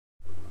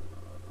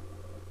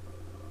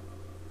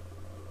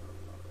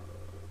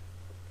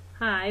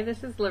Hi,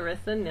 this is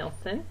Larissa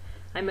Nilsson.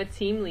 I'm a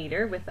team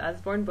leader with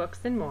Usborne Books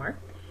and More,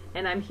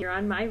 and I'm here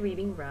on my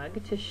reading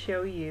rug to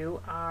show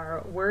you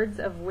our Words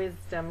of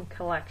Wisdom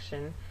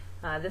collection.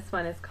 This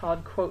one is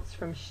called Quotes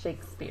from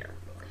Shakespeare.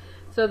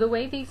 So the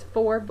way these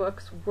 4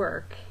 books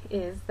work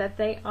is that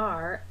they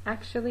are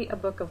actually a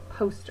book of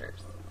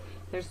posters.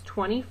 There's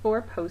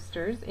 24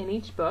 posters in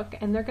each book,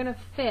 and they're going to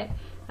fit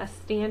a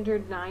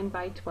standard 9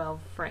 by 12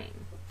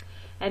 frame.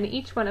 And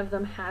each one of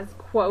them has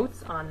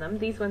quotes on them.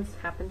 These ones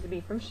happen to be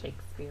from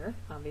Shakespeare,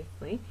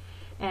 obviously.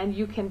 And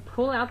you can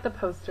pull out the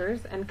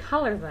posters and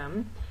color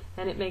them,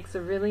 and it makes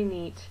a really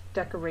neat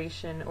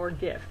decoration or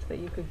gift that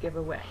you could give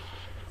away.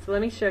 So let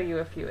me show you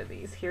a few of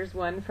these. Here's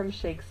one from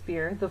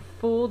Shakespeare. "The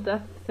fool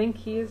doth think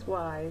he is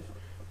wise,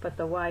 but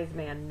the wise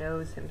man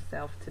knows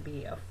himself to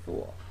be a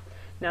fool."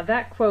 Now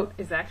that quote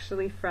is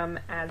actually from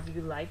As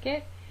You Like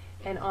It,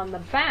 and on the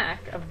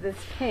back of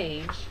this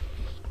page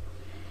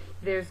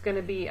there's going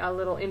to be a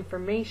little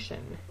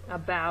information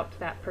about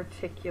that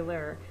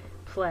particular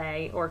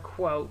play or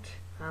quote,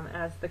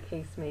 as the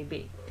case may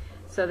be.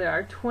 So there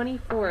are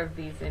 24 of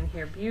these in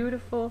here,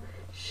 beautiful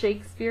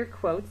Shakespeare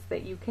quotes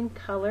that you can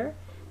color,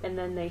 and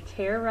then they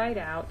tear right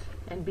out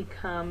and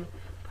become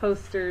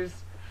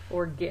posters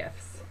or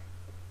gifts.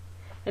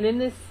 And in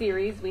this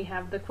series we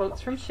have the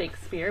quotes from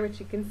Shakespeare, which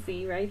you can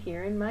see right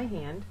here in my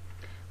hand.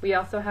 We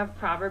also have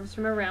proverbs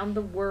from around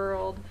the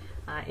world,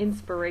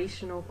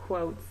 inspirational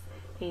quotes,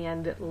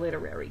 and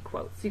literary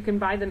quotes. You can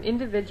buy them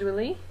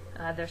individually.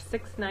 They're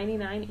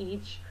 $6.99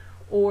 each,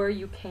 or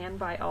you can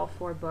buy all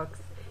 4 books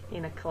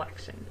in a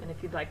collection. And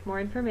if you'd like more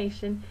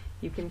information,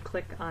 you can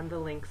click on the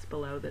links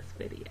below this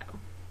video.